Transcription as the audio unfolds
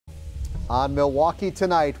On Milwaukee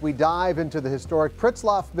Tonight, we dive into the historic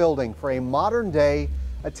Pritzloff building for a modern-day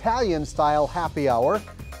Italian-style happy hour.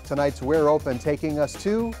 Tonight's We're Open taking us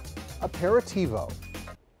to Aperitivo.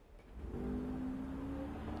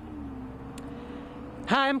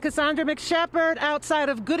 Hi, I'm Cassandra McShepard outside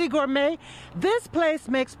of Goody Gourmet. This place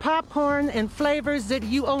makes popcorn in flavors that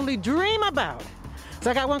you only dream about.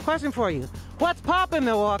 So I got one question for you. What's poppin',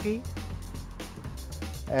 Milwaukee?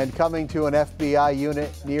 And coming to an FBI unit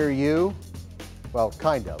near you, well,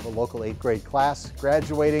 kind of, a local 8th grade class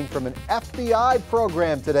graduating from an FBI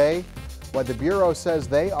program today. What the Bureau says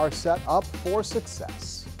they are set up for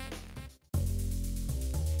success.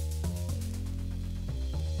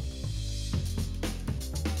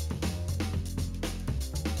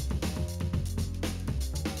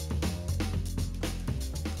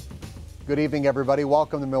 Good evening, everybody.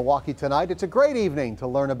 Welcome to Milwaukee Tonight. It's a great evening to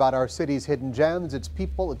learn about our city's hidden gems, its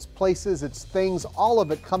people, its places, its things, all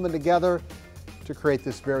of it coming together to create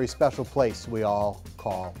this very special place we all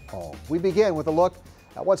call home. We begin with a look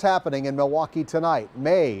at what's happening in Milwaukee tonight.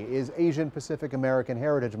 May is Asian Pacific American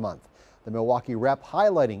Heritage Month. The Milwaukee Rep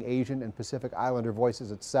highlighting Asian and Pacific Islander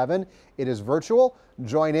voices at 7. It is virtual.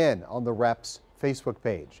 Join in on the Rep's Facebook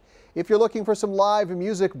page. If you're looking for some live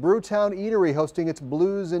music, Brewtown Eatery hosting its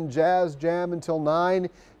blues and jazz jam until 9.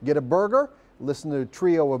 Get a burger, listen to a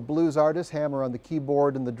trio of blues artists hammer on the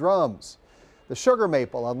keyboard and the drums. The Sugar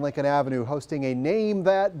Maple on Lincoln Avenue hosting a Name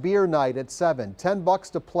That Beer night at 7.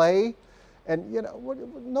 $10 to play, and you know,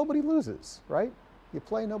 nobody loses, right? You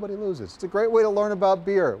play, nobody loses. It's a great way to learn about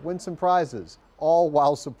beer, win some prizes, all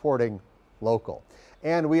while supporting local.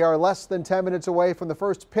 And we are less than 10 minutes away from the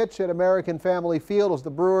first pitch at American Family Field as the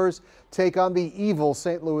Brewers take on the evil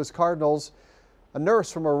St. Louis Cardinals. A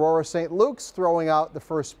nurse from Aurora St. Luke's throwing out the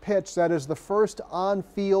first pitch. That is the first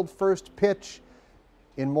on-field first pitch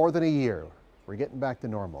in more than a year. We're getting back to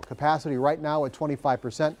normal. Capacity right now at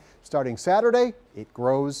 25%. Starting Saturday, it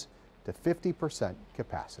grows to 50%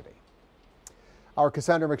 capacity. Our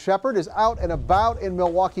Cassandra McShepard is out and about in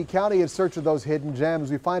Milwaukee County in search of those hidden gems.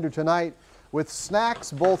 We find her tonight with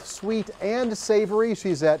snacks, both sweet and savory.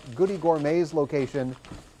 She's at Goody Gourmet's location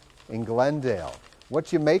in Glendale.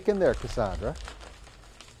 What you making there, Cassandra?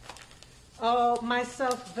 Oh,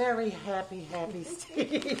 myself very happy,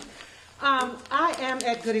 Steve. I am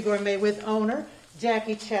at Goody Gourmet with owner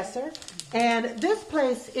Jackie Chesser, and this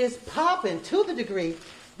place is popping to the degree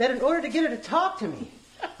that in order to get her to talk to me,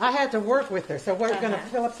 I had to work with her. So we're going to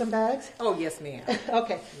fill up some bags? Oh, yes, ma'am.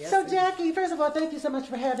 Okay. Yes, so, Jackie, first of all, thank you so much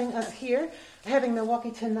for having us here, having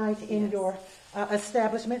Milwaukee Tonight in your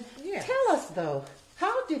establishment. Yes. Tell us, though,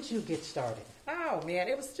 how did you get started? Oh, man,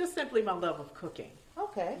 it was just simply my love of cooking.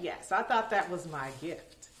 Okay. Yes, I thought that was my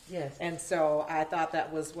gift. Yes. And so I thought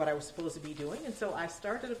that was what I was supposed to be doing. And so I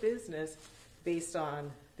started a business based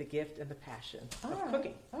on the gift and the passion of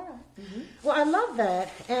cooking. All right. Mm-hmm. Well, I love that.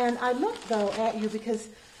 And I look, though, at you because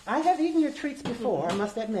I have eaten your treats before, I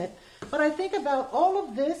must admit. But I think about all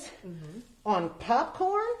of this on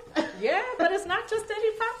popcorn. Yeah, but it's not just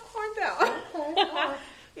any popcorn, though. Okay. All right.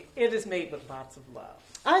 It is made with lots of love.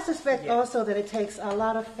 I suspect also that it takes a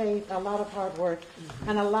lot of faith, a lot of hard work,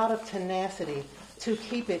 and a lot of tenacity to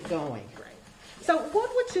keep it going. Right. So what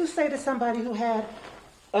would you say to somebody who had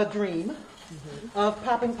a dream of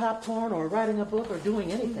popping popcorn or writing a book or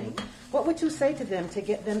doing anything? What would you say to them to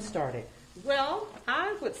get them started? Well,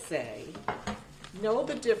 I would say know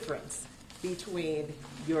the difference between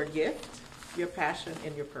your gift, your passion,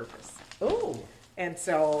 and your purpose. Oh. And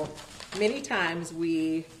so many times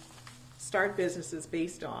we start businesses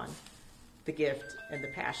based on the gift and the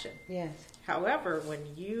passion. Yes. However, when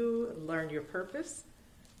you learn your purpose,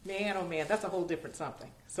 man, oh man, that's a whole different something.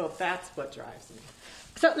 So that's what drives me.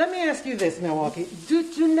 So let me ask you this, Milwaukee.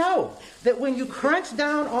 Did you know that when you crunch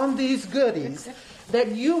down on these goodies, that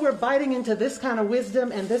you were biting into this kind of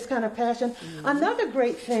wisdom and this kind of passion? Another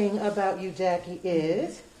great thing about you, Jackie,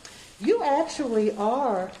 is you actually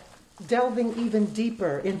are delving even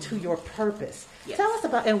deeper into your purpose. Yes. Tell us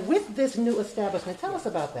about, and with this new establishment, tell us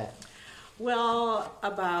about that. Well,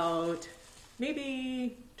 about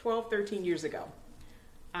maybe 12, 13 years ago,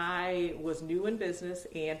 I was new in business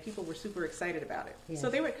and people were super excited about it. Yes. So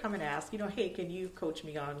they would come and ask, hey, can you coach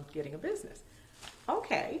me on getting a business?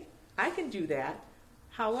 Okay, I can do that.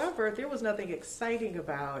 However, there was nothing exciting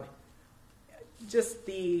about just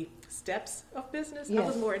the steps of business. Yes. I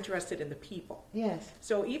was more interested in the people. Yes.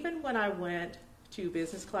 So even when I went to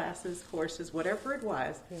business classes, courses, whatever it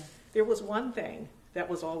was, Yes. there was one thing that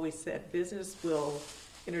was always said: business will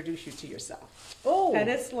introduce you to yourself. Oh. And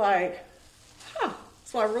it's like,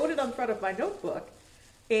 So I wrote it on front of my notebook,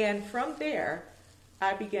 and from there,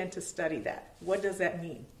 I began to study that. What does that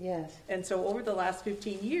mean? Yes. And so over the last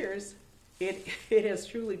 15 years, it has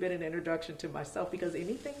truly been an introduction to myself, because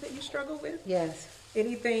anything that you struggle with, Yes.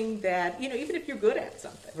 anything that, even if you're good at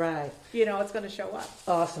something, Right. it's going to show up.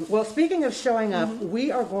 Awesome. Well, speaking of showing up,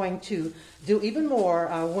 we are going to do even more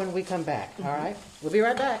when we come back. All right? We'll be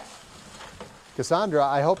right back. Cassandra,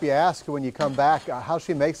 I hope you ask when you come back how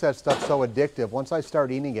she makes that stuff so addictive. Once I start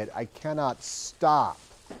eating it, I cannot stop.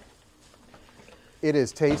 It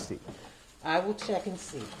is tasty. I will check and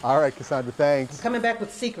see. All right, Cassandra, thanks. I'm coming back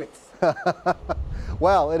with secrets.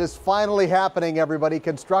 Well, it is finally happening, everybody.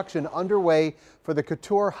 Construction underway for the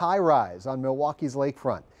Couture high-rise on Milwaukee's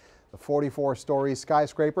lakefront. The 44-story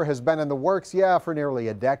skyscraper has been in the works, for nearly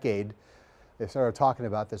a decade. They started talking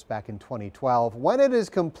about this back in 2012. When it is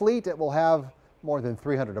complete, it will have more than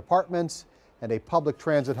 300 apartments and a public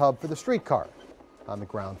transit hub for the streetcar on the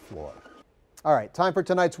ground floor. All right, time for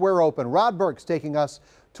tonight's We're Open. Rod Burke's taking us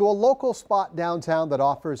to a local spot downtown that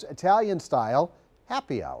offers Italian-style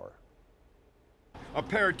happy hour.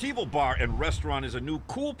 Aperitivo Bar and Restaurant is a new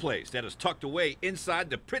cool place that is tucked away inside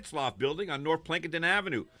the Pritzloff building on North Plankinton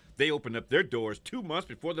Avenue. They opened up their doors 2 months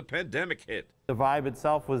before the pandemic hit. The vibe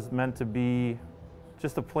itself was meant to be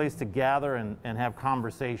just a place to gather and have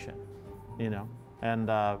conversation, and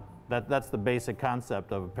that's the basic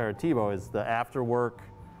concept of Aperitivo, is the after work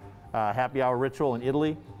happy hour ritual in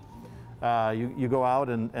Italy. You go out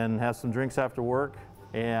and have some drinks after work,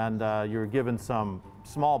 and you're given some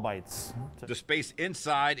small bites. The space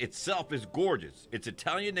inside itself is gorgeous. It's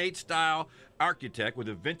Italianate style architect with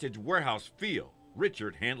a vintage warehouse feel.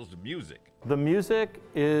 Richard handles the music. The music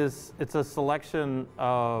it's a selection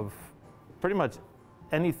of pretty much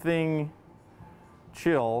anything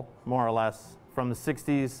chill, more or less, from the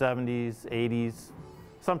 60s, 70s, 80s.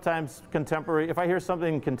 Sometimes contemporary. If I hear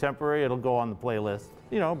something contemporary, it'll go on the playlist.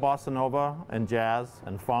 Bossa Nova and jazz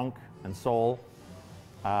and funk and soul.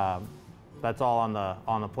 That's all on the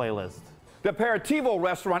playlist. The Aperitivo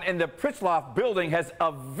restaurant in the Pritzloff building has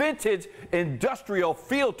a vintage industrial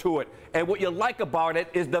feel to it. And what you like about it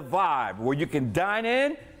is the vibe, where you can dine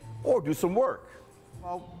in or do some work.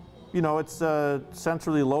 Well, it's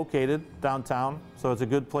centrally located downtown, so it's a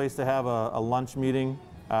good place to have a lunch meeting.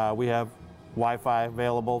 We have Wi-Fi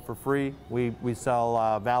available for free. We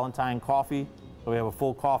sell Valentine coffee, so we have a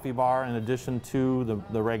full coffee bar in addition to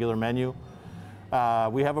the regular menu.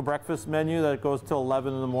 We have a breakfast menu that goes till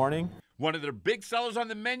 11 in the morning. One of their big sellers on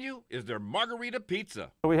the menu is their margarita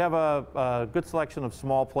pizza. We have a good selection of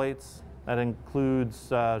small plates that includes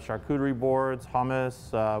charcuterie boards,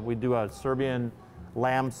 hummus. We do a Serbian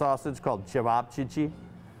lamb sausage called cevapcici.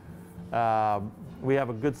 We have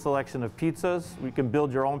a good selection of pizzas. We can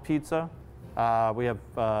build your own pizza. We have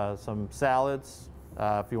some salads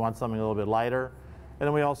if you want something a little bit lighter. And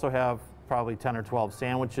then we also have probably 10 or 12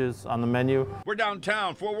 sandwiches on the menu. We're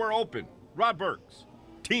downtown for We're Open. Rod Burks,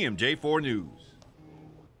 TMJ4 News.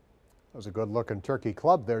 That was a good-looking turkey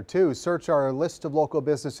club there, too. Search our list of local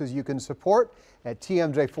businesses you can support at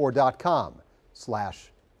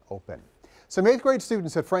tmj4.com/open. Some 8th grade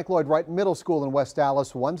students at Frank Lloyd Wright Middle School in West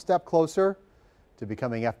Dallas, one step closer to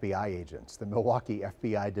becoming FBI agents. The Milwaukee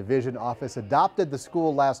FBI Division Office adopted the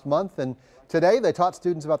school last month, and today they taught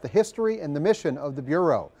students about the history and the mission of the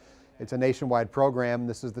Bureau. It's a nationwide program.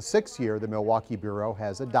 This is the 6th year the Milwaukee Bureau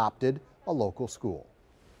has adopted a local school.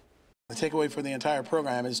 The takeaway for the entire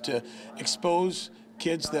program is to expose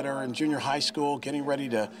kids that are in junior high school, getting ready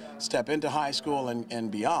to step into high school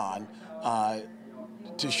and beyond,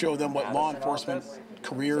 to show them what law enforcement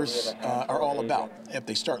careers are all about. If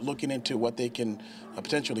they start looking into what they can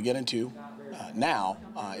potentially get into now,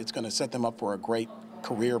 it's going to set them up for a great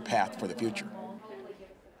career path for the future.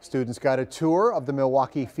 Students got a tour of the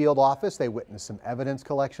Milwaukee field office. They witnessed some evidence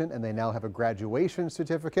collection, and they now have a graduation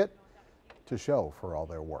certificate to show for all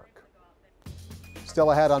their work. Still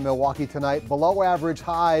ahead on Milwaukee Tonight, below average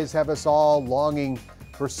highs have us all longing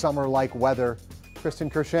for summer-like weather. Kristen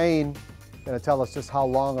Kershane going to tell us just how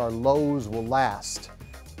long our lows will last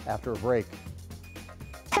after a break.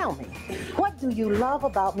 Tell me, what do you love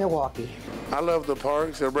about Milwaukee? I love the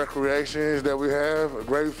parks and recreations that we have,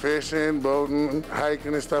 great fishing, boating,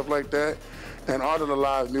 hiking and stuff like that, and all of the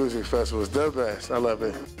live music festivals. They're the best. I love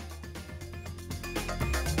it.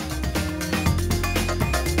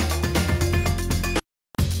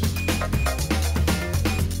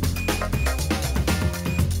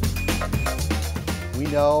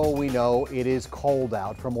 We know it is cold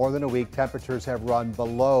out. For more than a week, temperatures have run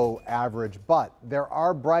below average, but there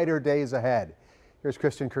are brighter days ahead. Here's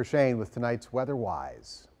Kristen Kershane with tonight's Weather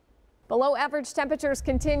Wise. Below average temperatures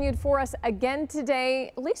continued for us again today.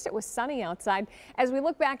 At least it was sunny outside. As we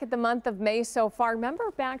look back at the month of May so far,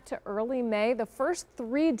 remember back to early May, the first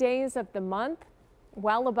 3 days of the month,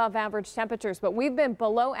 well above average temperatures, but we've been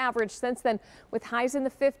below average since then with highs in the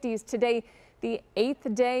 50s. Today, the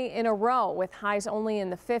 8th day in a row with highs only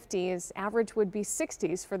in the 50s. Average would be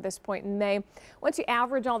 60s for this point in May. Once you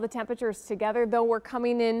average all the temperatures together, though, we're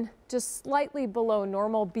coming in just slightly below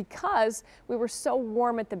normal because we were so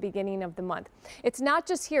warm at the beginning of the month. It's not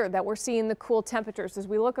just here that we're seeing the cool temperatures. As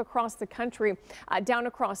we look across the country, down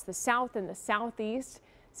across the south and the southeast,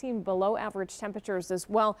 seeing below average temperatures as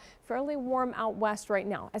well. Fairly warm out west right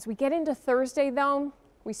now. As we get into Thursday, though,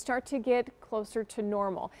 we start to get closer to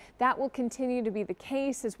normal. That will continue to be the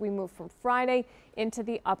case as we move from Friday into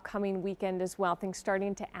the upcoming weekend as well. Things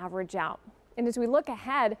starting to average out. And as we look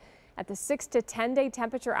ahead at the 6 to 10 day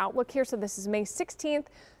temperature outlook here, so this is May 16th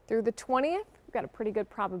through the 20th, we've got a pretty good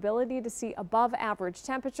probability to see above average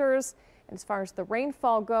temperatures. And as far as the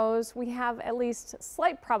rainfall goes, we have at least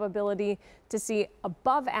slight probability to see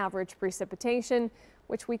above average precipitation,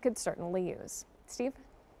 which we could certainly use. Steve?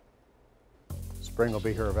 Spring will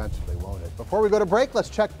be here eventually, won't it? Before we go to break, let's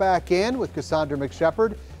check back in with Cassandra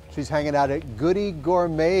McShepard. She's hanging out at Goody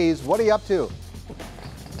Gourmets. What are you up to?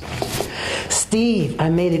 Steve, I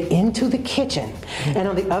made it into the kitchen. And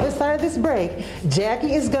on the other side of this break,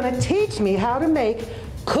 Jackie is going to teach me how to make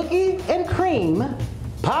cookies and cream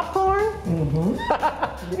popcorn.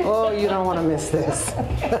 Oh, you don't want to miss this.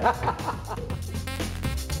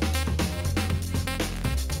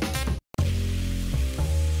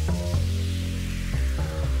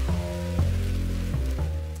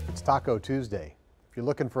 Taco Tuesday. If you're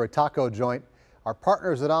looking for a taco joint, our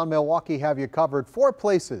partners at On Milwaukee have you covered. 4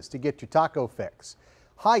 places to get your taco fix.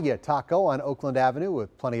 Hiya Taco on Oakland Avenue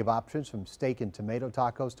with plenty of options from steak and tomato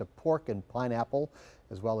tacos to pork and pineapple,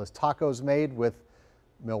 as well as tacos made with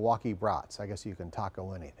Milwaukee brats. I guess you can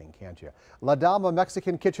taco anything, can't you? La Dama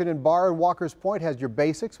Mexican Kitchen and Bar in Walker's Point has your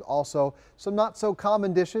basics, also some not so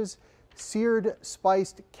common dishes. Seared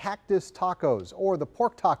spiced cactus tacos or the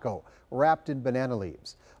pork taco wrapped in banana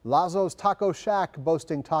leaves. Lazo's Taco Shack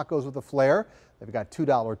boasting tacos with a flair. They've got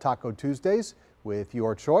 $2 Taco Tuesdays with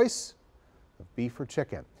your choice of beef or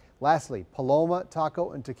chicken. Lastly, Paloma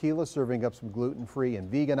Taco and Tequila serving up some gluten-free and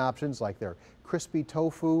vegan options like their crispy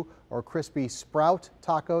tofu or crispy sprout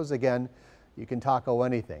tacos. Again, you can taco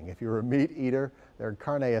anything. If you're a meat eater, their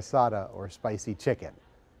carne asada or spicy chicken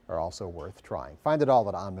are also worth trying. Find it all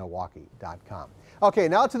at onmilwaukee.com. Okay,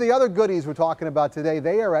 now to the other goodies we're talking about today.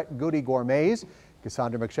 They are at Goody Gourmets.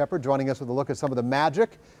 Cassandra McShepard joining us with a look at some of the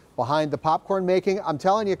magic behind the popcorn making. I'm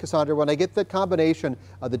telling you, Cassandra, when I get the combination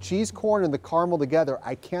of the cheese corn and the caramel together,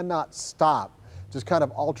 I cannot stop just kind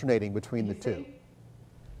of alternating between the two.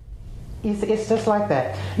 It's just like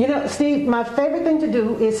that. You know, Steve, my favorite thing to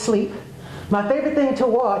do is sleep. My favorite thing to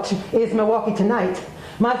watch is Milwaukee Tonight.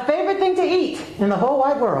 My favorite thing to eat in the whole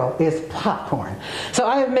wide world is popcorn. So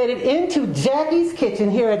I have made it into Jackie's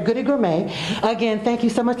kitchen here at Goody Gourmet. Again, thank you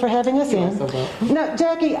so much for having us in. Now,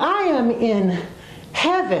 Jackie, I am in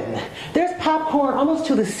heaven. There's popcorn almost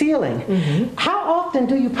to the ceiling. How often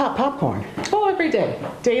do you pop popcorn? Oh, every day.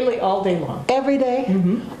 Daily, all day long. Every day?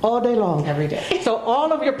 All day long? Every day. So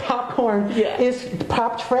all of your popcorn is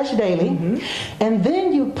popped fresh daily. And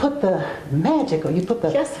then you put the magic, or you put the,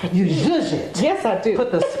 you zhuzh it. Yes, I do.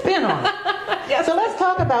 Put the spin on it. So let's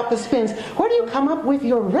talk about the spins. Where do you come up with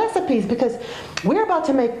your recipes? Because we're about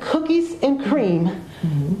to make cookies and cream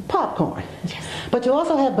popcorn. But you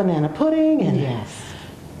also have banana pudding and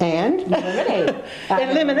and lemonade.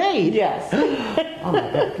 And lemonade. Yes. Oh my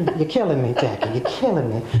God, you're killing me, Jackie. You're killing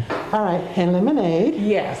me. All right, and lemonade.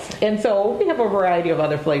 Yes, and so we have a variety of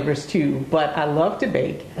other flavors too, but I love to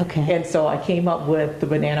bake. Okay. And so I came up with the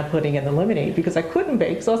banana pudding and the lemonade because I couldn't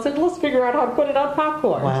bake, so I said, let's figure out how to put it on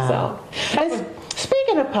popcorn. Wow. So,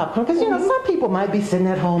 speaking of popcorn, because you know, some people might be sitting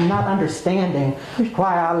at home not understanding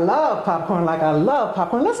why I love popcorn like I love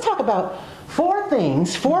popcorn. Let's talk about 4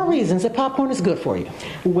 reasons that popcorn is good for you.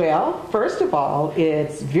 Well, first of all,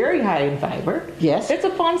 it's very high in fiber. Yes. It's a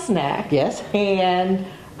fun snack. Yes. And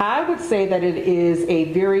I would say that it is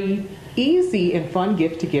a very easy and fun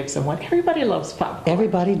gift to give someone. Everybody loves popcorn.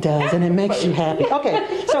 Everybody does, and it makes you happy.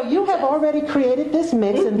 Okay, so you have already created this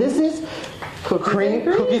mix, and this is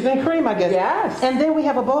cookies and cream, I guess. Yes. And then we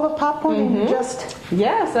have a bowl of popcorn, and you just...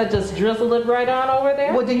 Yes, I just drizzle it right on over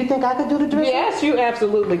there. Well, do you think I could do the drizzle? Yes, you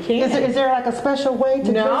absolutely can. Is there like a special way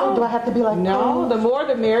to drizzle? Do I have to be like... No, the more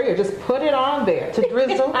the merrier. Just put it on there. To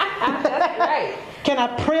drizzle? That's right. Can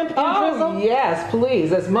I primp and drizzle? Yes,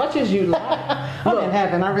 please, as much as you like. I'm in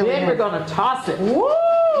heaven, I really am. Then we're going to toss it. Woo!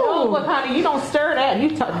 No, Oh, look, honey, you don't stir that.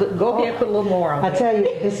 You go ahead and put a little more on. I tell you,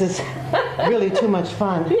 this is really too much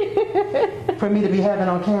fun for me to be having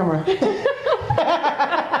on camera.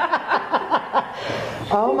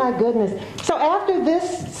 Oh my goodness. So after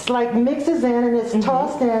this like mixes in and it's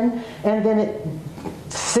tossed in, and then it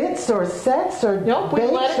sits or sets or nope, we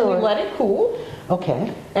let it cool.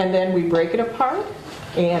 Okay. And then we break it apart,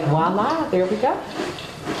 and voila, there we go.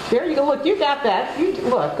 There you go. Look, you got that.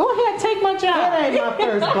 Look, go ahead, take my job. That ain't my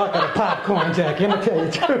first bucket of popcorn, Jackie. I'm gonna tell you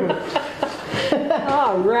the truth.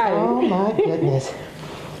 All right. Oh my goodness.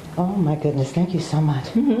 Oh my goodness. Thank you so much.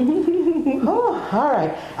 Oh, all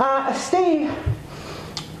right. Steve,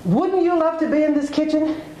 wouldn't you love to be in this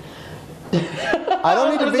kitchen? I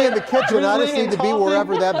don't need to be in the kitchen. I just need to be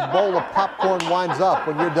wherever that bowl of popcorn winds up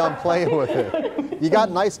when you're done playing with it. You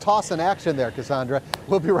got nice toss in action there, Cassandra.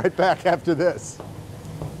 We'll be right back after this.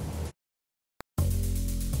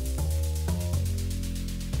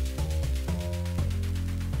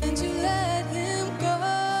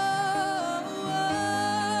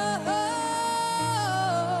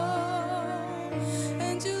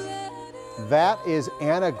 That is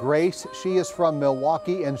Anna Grace. She is from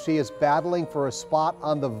Milwaukee, and she is battling for a spot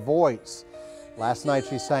on The Voice. Last night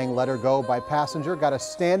she sang Let Her Go by Passenger, got a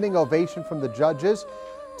standing ovation from the judges.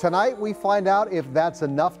 Tonight we find out if that's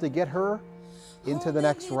enough to get her into the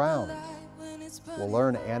next round. We'll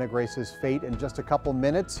learn Anna Grace's fate in just a couple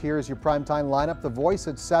minutes. Here's your primetime lineup. The Voice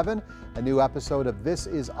at 7, a new episode of This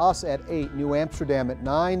Is Us at 8, New Amsterdam at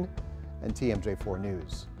 9, and TMJ4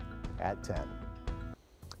 News at 10.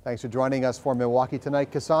 Thanks for joining us for Milwaukee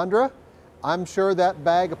Tonight, Cassandra. I'm sure that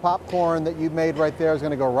bag of popcorn that you made right there is going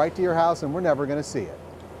to go right to your house, and we're never going to see it.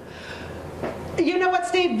 You know what,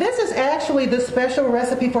 Steve? This is actually the special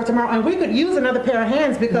recipe for tomorrow, and we could use another pair of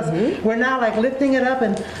hands because we're now like lifting it up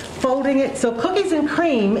and folding it. So cookies and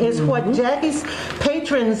cream is what Jackie's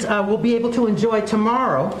patrons will be able to enjoy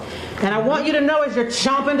tomorrow. And I want you to know, as you're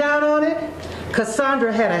chomping down on it,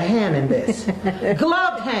 Cassandra had a hand in this.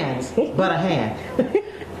 Gloved hands, but a hand.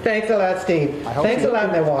 Thanks a lot, Steve. Thanks a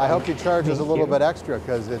lot, Milwaukee. I hope you charge us a little bit extra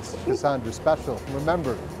because it's Cassandra's special.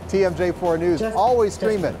 Remember, TMJ4 News always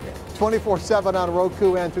streaming 24/7 on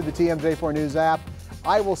Roku and through the TMJ4 News app.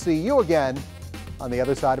 I will see you again on the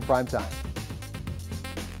other side of prime time.